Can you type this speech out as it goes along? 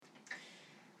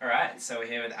right, so we're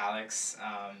here with Alex,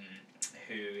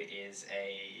 who is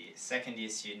a second year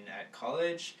student at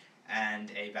college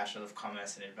and a Bachelor of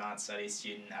Commerce and Advanced Studies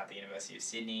student at the University of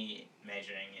Sydney,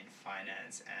 majoring in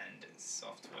finance and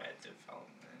software development.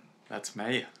 That's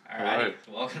me. Alrighty,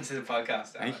 welcome to the podcast,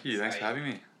 Alex. Thank you, thanks for having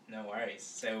me. No worries.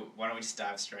 So why don't we just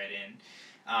dive straight in?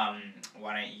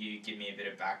 Why don't you give me a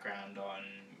bit of background on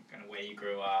kind of where you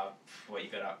grew up, what you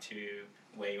got up to,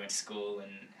 where you went to school,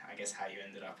 and I guess how you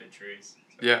ended up at Drew's.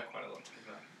 So Yeah. Quite a lot to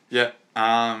about. Yeah.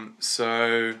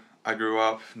 So I grew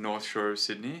up North Shore of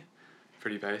Sydney.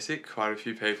 Pretty basic. Quite a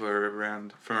few people are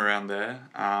from around there.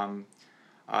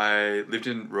 I lived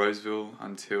in Roseville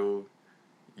until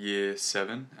year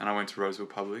 7, and I went to Roseville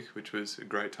Public, which was a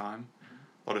great time.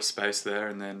 A lot of space there,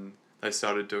 and then they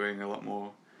started doing a lot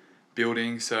more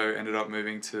building, so ended up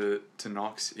moving to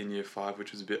Knox in year 5,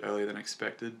 which was a bit earlier than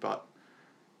expected, but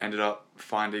ended up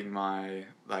finding my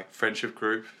friendship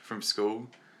group from school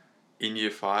in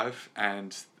year 5,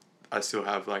 and I still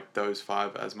have those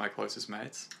 5 as my closest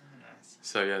mates. Oh, nice.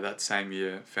 So yeah, that same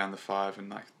year found the 5,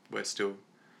 and we're still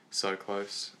so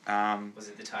close. Was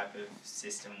it the type of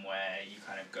system where you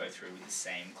kind of go through with the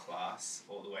same class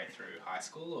all the way through high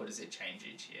school, or does it change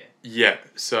each year? Yeah,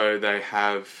 so they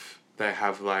have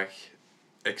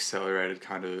accelerated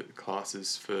kind of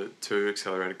classes for 2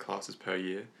 accelerated classes per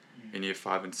year in year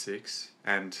 5 and 6,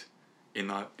 and in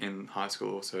high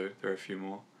school also there are a few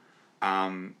more.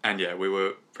 And yeah, we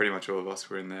were pretty much all of us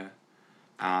were in there.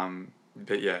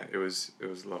 But yeah, it was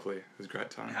lovely. It was a great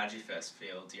time. And how did you first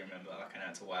feel? Do you remember? I know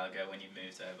it's a while ago when you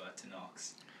moved over to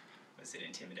Knox. Was it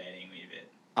intimidating a bit?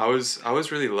 I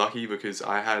was really lucky because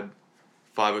I had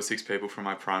 5 or 6 people from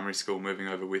my primary school moving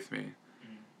over with me.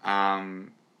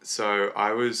 So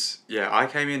I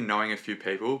came in knowing a few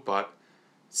people, but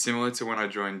similar to when I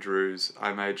joined Drew's,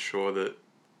 I made sure that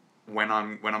when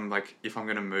I'm if I'm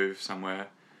gonna move somewhere,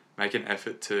 make an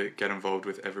effort to get involved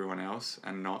with everyone else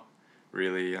and not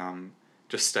really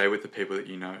just stay with the people that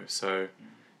you know. So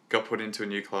got put into a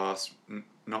new class,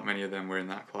 not many of them were in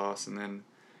that class, and then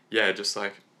just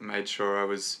made sure I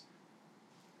was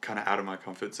kind of out of my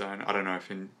comfort zone. I don't know if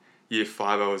in year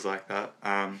 5 I was like that,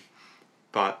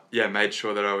 but yeah, made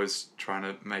sure that I was trying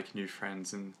to make new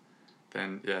friends, and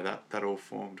then that all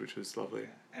formed, which was lovely.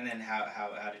 And then how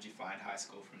did you find high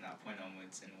school from that point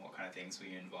onwards, and what kind of things were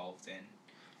you involved in?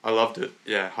 I loved it.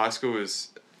 Yeah, high school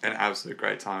was an absolute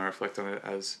great time. I reflect on it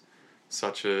as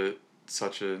such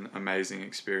an amazing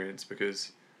experience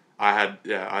because I had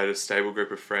a stable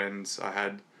group of friends. I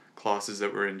had classes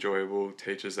that were enjoyable,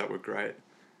 teachers that were great.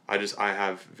 I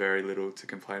have very little to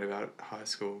complain about at high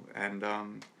school, and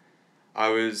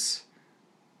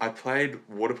I played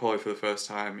water polo for the first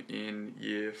time in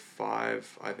year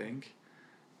 5, I think,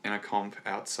 in a comp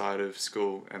outside of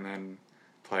school, and then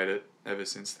played it ever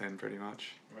since then, pretty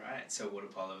much. Right, so water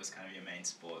polo was kind of your main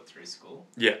sport through school?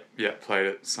 Yeah, played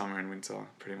it summer and winter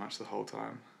pretty much the whole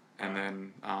time. And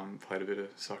then played a bit of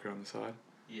soccer on the side.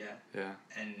 Yeah. Yeah.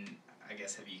 And I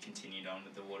guess have you continued on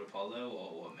with the water polo,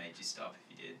 or what made you stop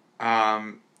if you did? I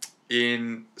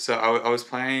was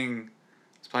playing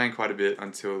quite a bit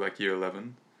until year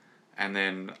 11, and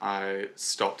then I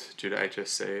stopped due to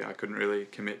HSC. I couldn't really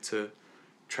commit to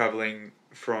travelling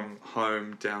from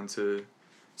home down to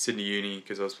Sydney Uni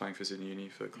because I was playing for Sydney Uni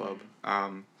for the club.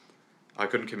 I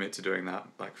couldn't commit to doing that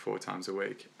 4 times a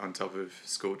week on top of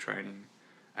school training,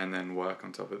 and then work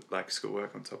on top of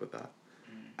schoolwork on top of that.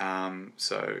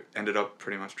 So ended up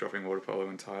pretty much dropping water polo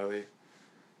entirely,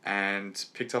 and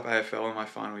picked up AFL in my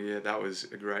final year. That was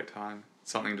a great time.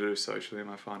 Something to do socially in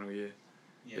my final year.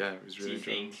 Yeah, it was really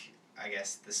enjoyable. Do you think, I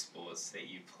guess, the sports that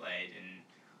you played in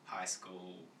high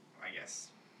school, I guess,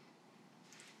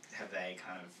 have they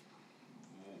kind of,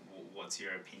 what's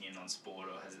your opinion on sport,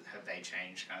 or have they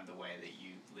changed kind of the way that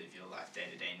you live your life day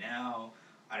to day now?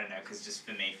 I don't know, because just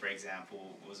for me, for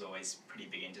example, was always pretty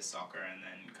big into soccer, and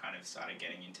then kind of started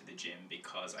getting into the gym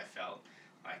because I felt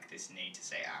this need to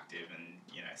stay active and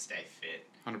stay fit.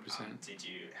 100%. Did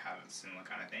you have a similar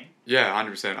kind of thing? Yeah,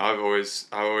 100%. I've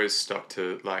always stuck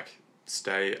to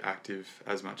stay active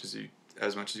as much as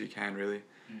you can, really.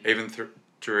 Even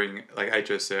during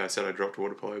HSC, I said I dropped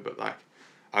water polo, but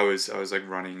I was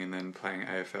running and then playing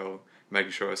AFL,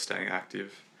 making sure I was staying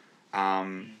active.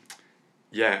 And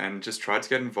just tried to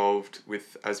get involved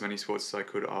with as many sports as I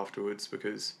could afterwards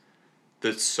because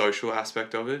the social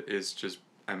aspect of it is just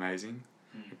amazing.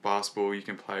 Basketball, you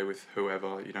can play with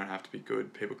whoever. You don't have to be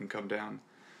good. People can come down,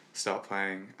 start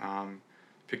playing.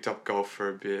 Picked up golf for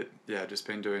a bit. Yeah, just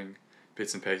been doing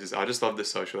bits and pieces. I just love the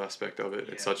social aspect of it.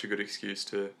 Yeah. It's such a good excuse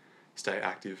to stay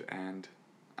active and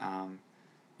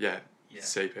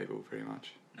see people pretty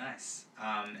much. Nice.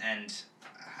 And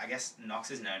I guess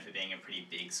Knox is known for being a pretty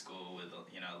big school with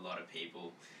a lot of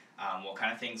people. What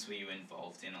kind of things were you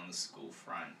involved in on the school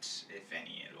front, if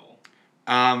any at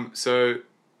all? So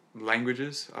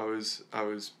languages. I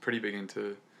was pretty big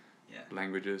into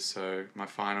languages. So my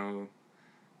final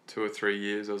 2 or 3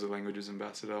 years, I was a languages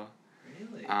ambassador.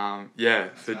 Really? Yeah,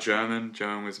 for German.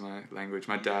 German was my language.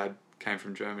 My dad came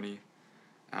from Germany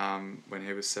when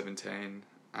he was 17.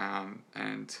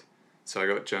 And so I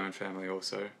got German family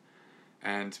also.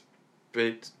 And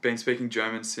been speaking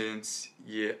German since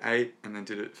year 8, and then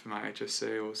did it for my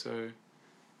HSC also.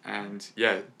 And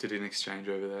yeah, did an exchange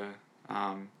over there.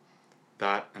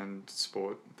 That and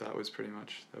sport, that was pretty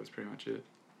much it.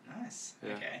 Nice.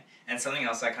 Yeah. Okay. And something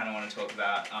else I kind of want to talk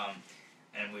about,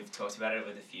 and we've talked about it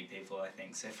with a few people, I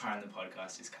think, so far in the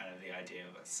podcast, is kind of the idea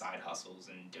of side hustles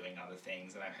and doing other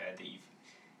things. And I've heard that you've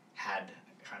had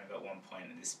kind of at one point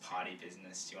in this party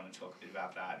business. Do you want to talk a bit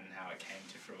about that and how it came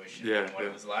to fruition and what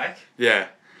it was like? Yeah.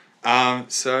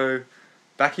 So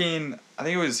back in, I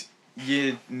think it was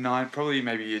year 9, probably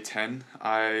maybe year 10,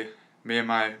 me and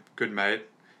my good mate,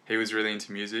 he was really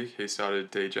into music. He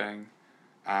started DJing.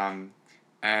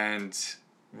 And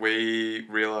we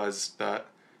realised that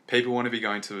people want to be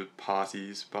going to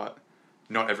parties, but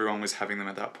not everyone was having them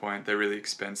at that point. They're really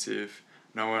expensive.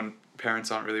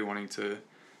 Parents aren't really wanting to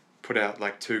put out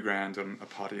like $2,000 on a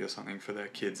party or something for their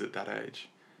kids at that age.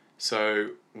 So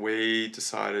we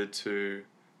decided to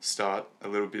start a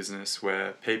little business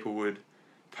where people would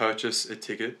purchase a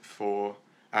ticket for,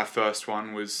 our first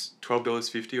one was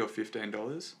 $12.50 or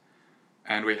 $15,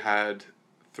 and we had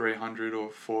 300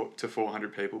 or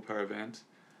 400 people per event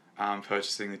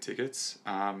purchasing the tickets.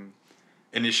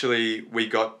 Initially, we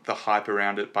got the hype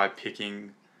around it by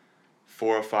picking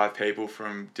 4 or 5 people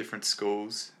from different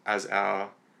schools as our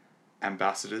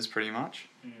ambassadors, pretty much,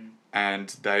 and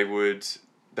they would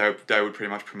pretty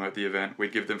much promote the event.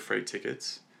 We'd give them free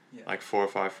tickets, like 4 or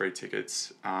 5 free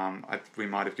tickets. We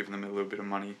might have given them a little bit of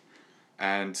money,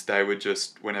 and they would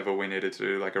just, whenever we needed to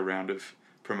do like a round of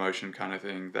promotion kind of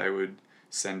thing, they would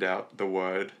send out the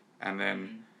word. And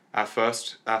then our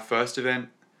first event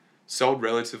sold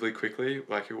relatively quickly.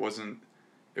 Like it wasn't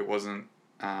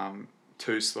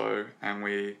too slow, and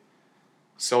we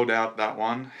sold out that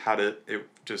one. It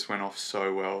just went off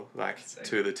so well, like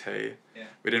to the T. Yeah.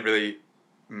 We didn't really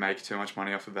make too much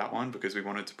money off of that one because we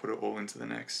wanted to put it all into the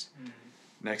next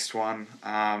one.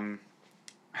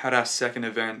 Had our second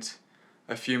event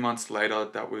a few months later.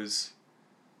 That was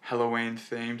Halloween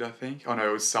themed, I think. Oh no,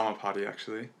 it was summer party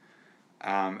actually.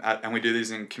 And we do these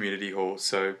in community halls.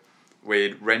 So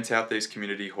we'd rent out these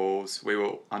community halls. We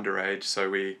were underage, so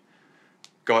we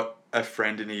got a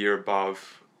friend in a year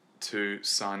above to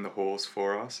sign the halls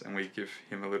for us, and we give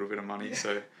him a little bit of money. Yeah.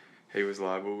 So he was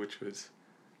liable, which was,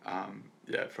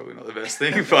 probably not the best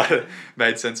thing, but it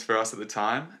made sense for us at the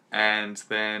time. And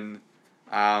then,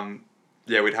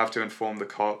 we'd have to inform the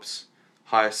cops,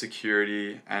 hire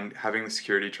security, and having the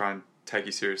security try and take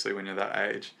you seriously when you're that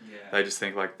age. Yeah. They just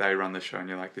think like they run the show, and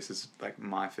you're like, this is like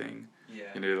my thing. Yeah.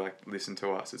 You need to like listen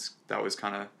to us. That was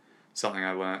kind of something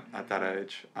I learnt at that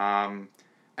age.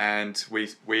 And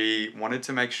we wanted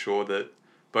to make sure that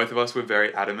both of us were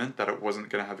very adamant that it wasn't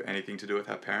going to have anything to do with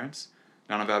our parents.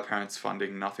 None of our parents'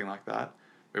 funding, nothing like that.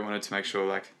 We wanted to make sure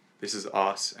like this is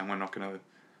us, and we're not going to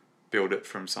build it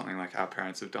from something like our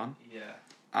parents have done.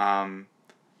 Yeah.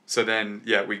 So then,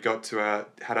 we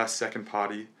had our second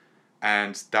party,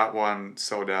 and that one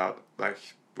sold out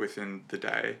like within the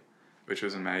day, which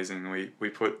was amazing. We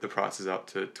put the prices up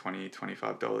to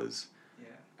 $20-$25.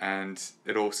 And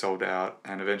it all sold out,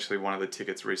 and eventually one of the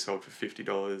tickets resold for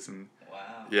 $50. And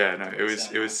wow.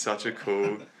 It was such a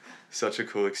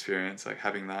cool experience, like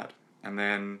having that. And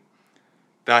then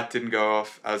that didn't go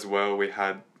off as well. We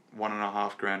had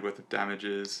 $1.5 worth of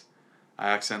damages. I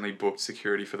accidentally booked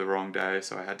security for the wrong day,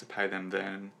 so I had to pay them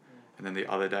then, and then the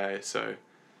other day. So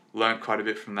learnt quite a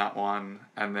bit from that one.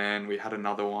 And then we had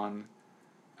another one.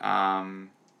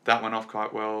 That went off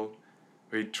quite well.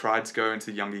 We tried to go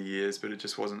into younger years, but it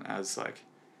just wasn't as like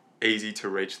easy to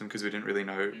reach them because we didn't really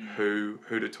know who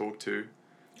to talk to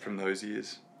from those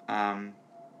years. And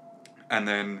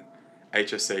then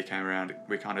HSC came around.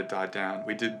 We kind of died down.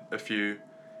 We did a few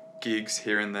gigs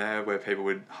here and there where people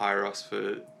would hire us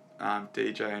for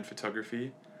DJ and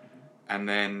photography. And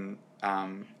then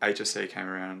HSC came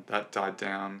around. That died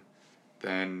down.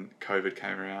 Then COVID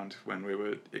came around when we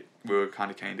were kind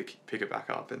of keen to pick it back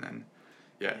up, and then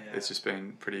it's just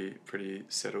been pretty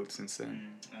settled since then.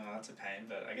 Oh, that's a pain,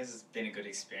 but I guess it's been a good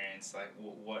experience. Like,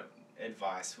 what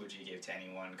advice would you give to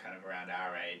anyone kind of around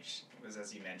our age? Because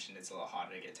as you mentioned, it's a lot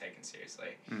harder to get taken seriously.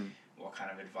 What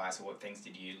kind of advice or what things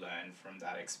did you learn from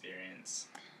that experience?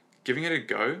 Giving it a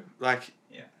go. Like,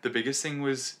 the biggest thing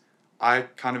was I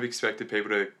kind of expected people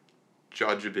to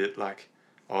judge a bit, like,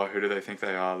 oh, who do they think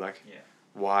they are? Like,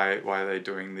 why are they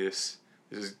doing this?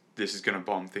 This is going to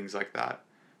bomb, things like that.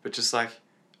 But just like,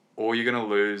 all you're going to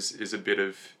lose is a bit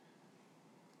of,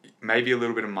 maybe a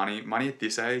little bit of money. Money at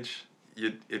this age,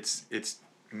 it's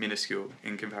minuscule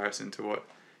in comparison to what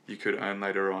you could earn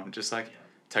later on. Just like,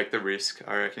 take the risk,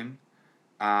 I reckon.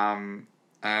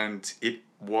 And it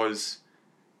was,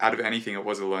 out of anything, it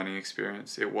was a learning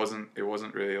experience. It wasn't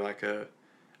really like a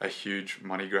huge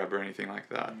money grab or anything like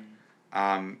that.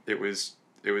 It was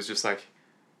just like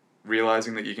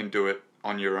realizing that you can do it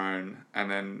on your own and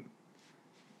then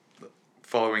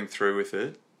following through with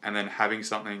it and then having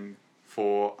something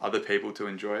for other people to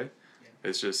enjoy.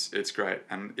 It's great.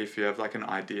 And if you have like an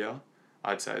idea,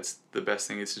 I'd say it's the best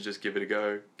thing is to just give it a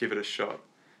go, give it a shot.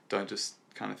 Don't just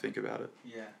kind of think about it.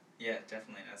 Yeah,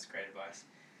 definitely. That's great advice.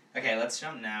 Okay, let's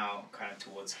jump now kind of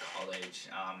towards college.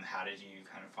 How did you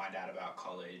kind of find out about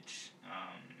college?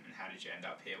 And how did you end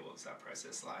up here? What was that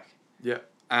process like?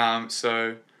 Yeah.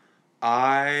 So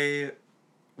I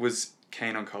was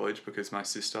keen on college because my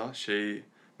sister, she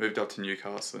moved up to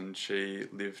Newcastle and she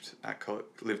lived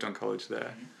on college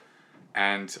there.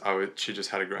 And she just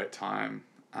had a great time.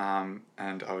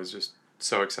 And I was just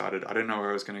so excited. I didn't know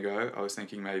where I was going to go. I was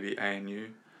thinking maybe ANU,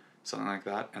 something like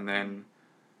that. And then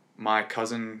my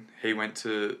cousin, he went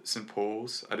to St.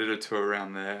 Paul's. I did a tour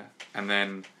around there. And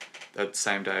then that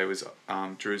same day was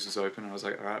Drew's was open. I was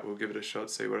like, all right, we'll give it a shot,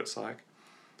 see what it's like.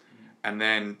 And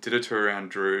then did a tour around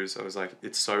Drew's. I was like,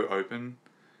 it's so open.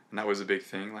 And that was a big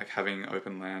thing. Like having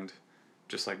open land,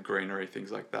 just like greenery,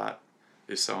 things like that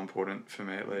is so important for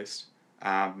me at least.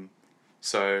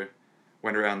 So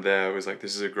went around there, was like,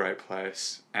 this is a great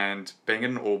place. And being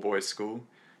in an all-boys school,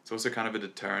 it's also kind of a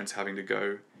deterrence having to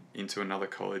go into another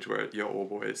college where you're all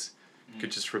boys. You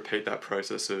could just repeat that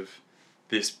process of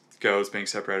this girls being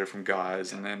separated from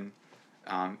guys and then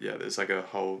there's like a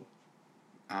whole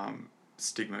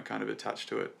stigma kind of attached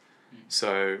to it.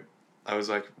 So I was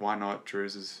like, why not?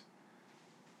 Drew's is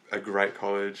a great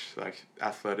college, like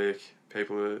athletic,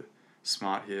 people are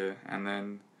smart here. And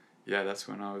then that's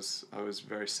when I was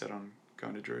very set on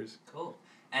going to Drew's. Cool.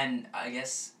 And I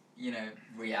guess,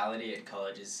 reality at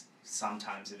college is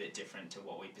sometimes a bit different to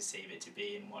what we perceive it to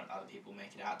be and what other people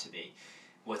make it out to be.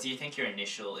 What do you think your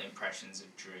initial impressions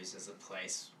of Drew's as a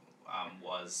place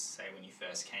was, say, when you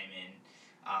first came in,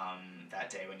 that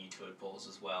day when you toured Balls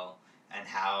as well? And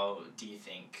how do you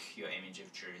think your image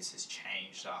of Drew's has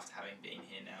changed after having been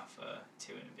here now for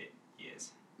 2 and a bit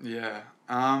years? Yeah.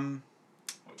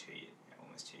 Or 2 years,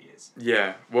 almost 2 years.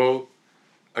 Yeah. Well,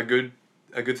 a good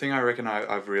thing I reckon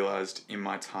I've realised in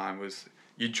my time was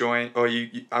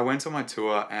I went on my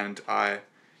tour and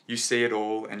you see it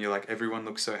all and you're like, everyone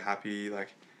looks so happy,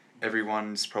 like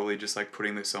everyone's probably just like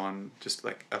putting this on, just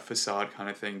like a facade kind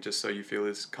of thing, just so you feel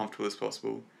as comfortable as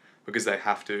possible because they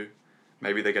have to.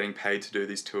 Maybe they're getting paid to do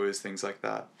these tours, things like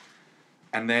that.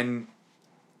 And then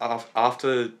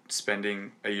after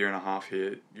spending a year and a half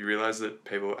here, you realise that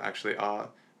people actually are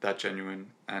that genuine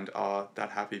and are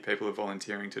that happy. People are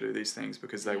volunteering to do these things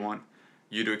because they want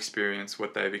you to experience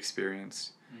what they've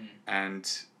experienced. And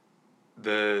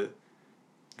the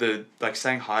like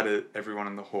saying hi to everyone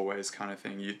in the hallways kind of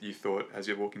thing, you thought as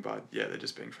you're walking by, they're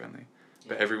just being friendly.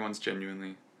 But everyone's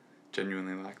genuinely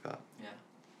like that.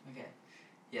 Okay.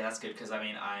 Yeah, that's good because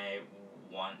I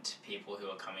want people who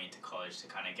are coming into college to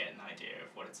kind of get an idea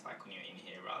of what it's like when you're in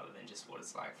here rather than just what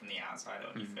it's like from the outside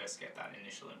or when you first get that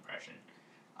initial impression.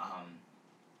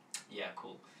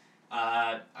 Cool.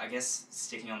 I guess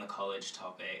sticking on the college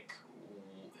topic,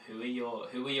 who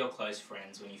were your close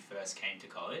friends when you first came to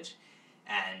college,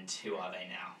 and who are they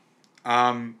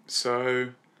now? So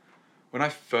when I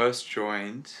first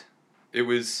joined, it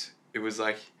was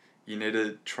like you need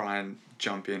to try and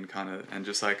jump in kind of and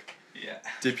just like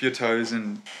dip your toes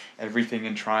in everything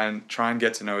and try and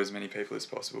get to know as many people as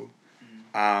possible.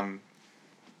 And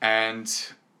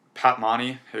Pat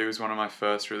Marnie, he was one of my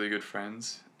first really good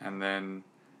friends, and then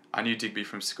I knew Digby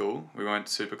from school. We weren't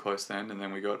super close then, and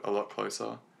then we got a lot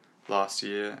closer last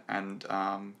year. And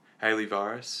Hayley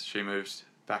Varis, she moved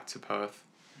back to Perth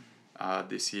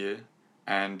this year,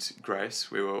 and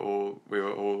Grace, we were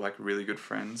all like really good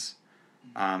friends.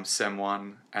 Sem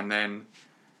 1, and then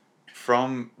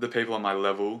from the people on my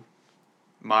level,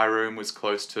 my room was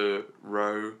close to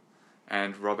Ro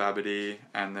and Rob Aberdee,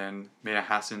 and then Mia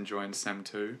Hassan joined Sem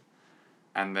 2,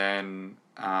 and then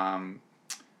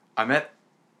I met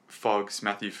Foggs,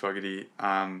 Matthew Fogarty,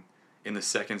 in the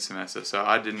second semester. So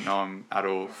I didn't know him at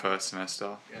all first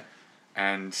semester. Yeah.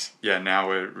 And yeah, now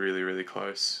we're really, really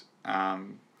close.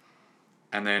 And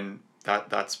then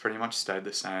that's pretty much stayed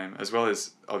the same, as well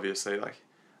as obviously like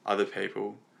other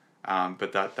people.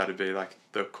 But that'd be like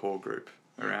the core group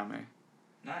around me.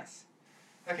 Nice.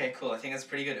 Okay, cool. I think that's a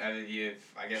pretty good overview of,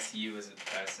 I guess, you as a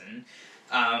person.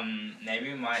 Maybe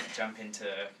we might jump into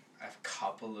a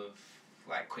couple of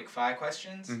like quick fire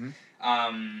questions. Mm-hmm.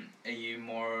 Are you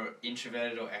more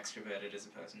introverted or extroverted as a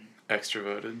person?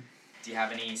 Extroverted. Do you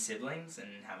have any siblings,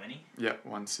 and how many? Yeah,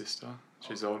 one sister.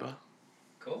 She's Oh, older.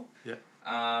 Cool. Yeah.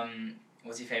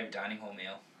 What's your favourite dining hall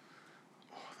meal?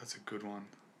 Oh, that's a good one.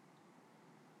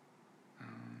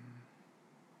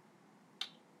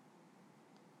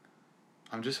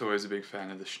 I'm just always a big fan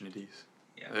of the Schnitties.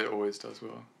 Yeah. It always does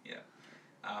well. Yeah.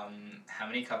 How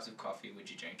many cups of coffee would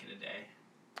you drink in a day?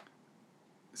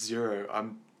 0.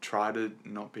 I'm try to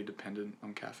not be dependent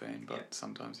on caffeine, but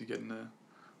sometimes you get in a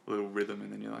little rhythm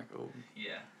and then you're like, oh.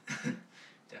 Yeah.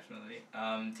 Definitely.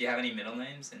 Do you have any middle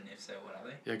names, and if so, what are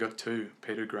they? Yeah, I got 2.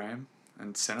 Peter Graham.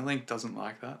 And Centrelink doesn't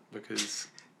like that because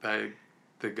the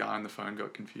guy on the phone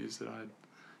got confused that I had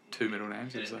 2 middle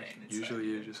names. It's like, usually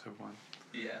you just have 1.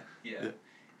 Yeah.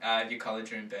 If your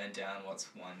college room burned down,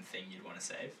 what's one thing you'd want to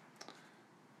save?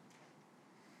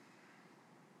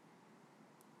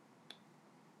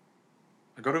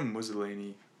 I got a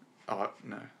Mussolini. Oh,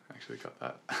 no, actually got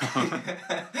that.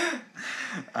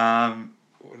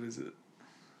 What is it?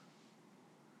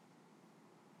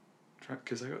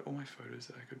 Because I got all my photos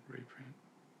that I could reprint.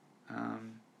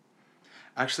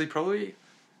 Actually, probably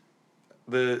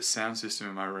the sound system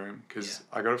in my room, because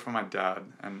I got it from my dad,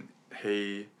 and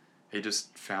he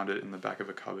just found it in the back of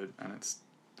a cupboard, and it's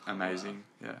amazing.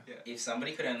 Yeah. If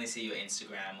somebody could only see your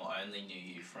Instagram or only knew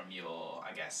you from your,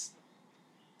 I guess,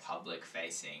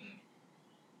 public-facing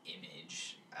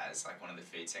image as like one of the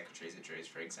food secretaries at Drew's,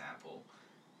 for example,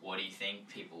 what do you think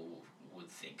people would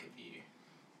think of you?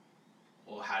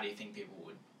 Or how do you think people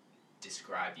would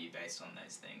describe you based on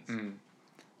those things?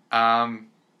 I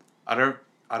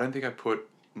don't think I put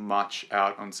much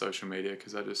out on social media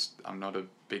because I'm not a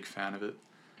big fan of it.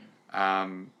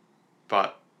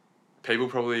 But people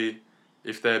probably,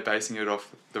 if they're basing it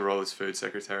off the role as food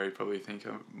secretary, probably think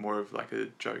I'm more of like a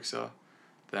jokester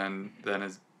than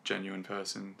a genuine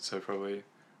person. So probably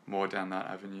more down that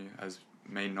avenue as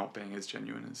me not being as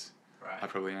genuine as I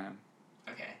probably am.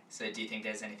 Okay, so do you think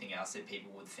there's anything else that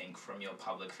people would think from your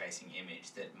public-facing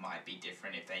image that might be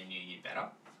different if they knew you better?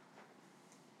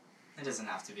 It doesn't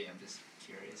have to be, I'm just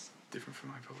curious. Different from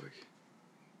my public?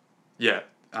 Yeah.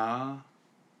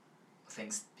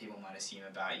 Things people might assume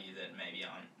about you that maybe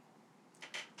aren't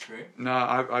true? No,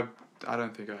 I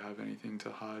don't think I have anything to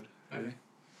hide, really. Okay.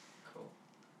 Cool.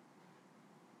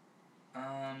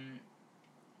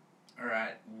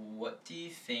 Alright, what do you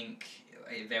think,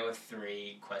 if there were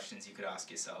 3 questions you could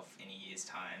ask yourself in a year's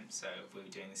time, so if we were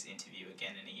doing this interview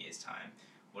again in a year's time,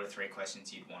 what are 3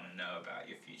 questions you'd want to know about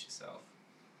your future self?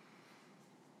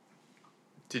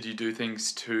 Did you do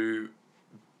things to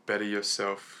better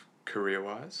yourself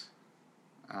career-wise?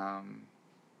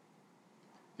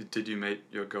 Did you meet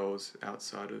your goals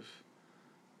outside of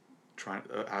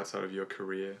your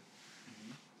career?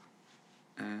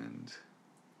 Mm-hmm. And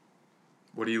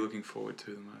what are you looking forward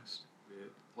to the most?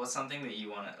 What's something that you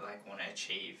want to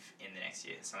achieve in the next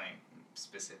year? Something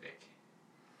specific.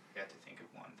 You have to think of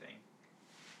one thing.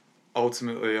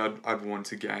 Ultimately, I'd want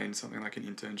to gain something like an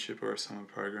internship or a summer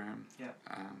program. Yeah.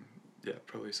 Yeah,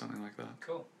 probably something like that.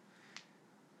 Cool.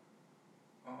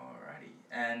 Alrighty.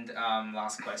 And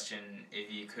last question, if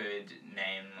you could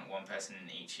name one person in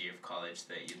each year of college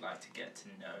that you'd like to get to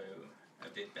know a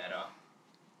bit better.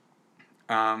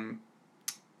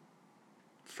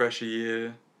 Freshie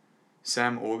year,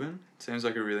 Sam Orban. Seems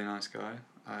like a really nice guy.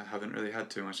 I haven't really had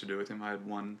too much to do with him. I had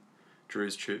one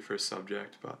Drew's tute for a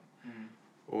subject, but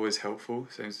always helpful.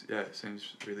 Seems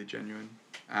really genuine.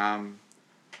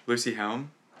 Lucy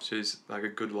Helm. She's like a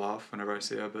good laugh whenever I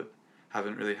see her, but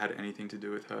haven't really had anything to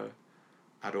do with her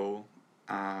at all.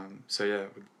 So yeah,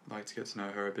 would like to get to know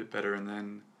her a bit better. And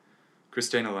then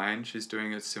Christina Lane, she's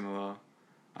doing a similar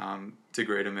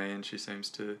degree to me, and she seems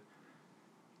to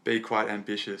be quite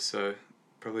ambitious. So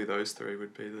probably those 3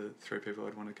 would be the 3 people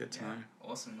I'd want to get to know.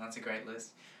 Awesome, that's a great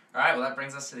list. Alright, well that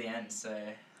brings us to the end, so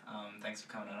thanks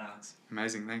for coming on, Alex.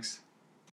 Amazing, thanks.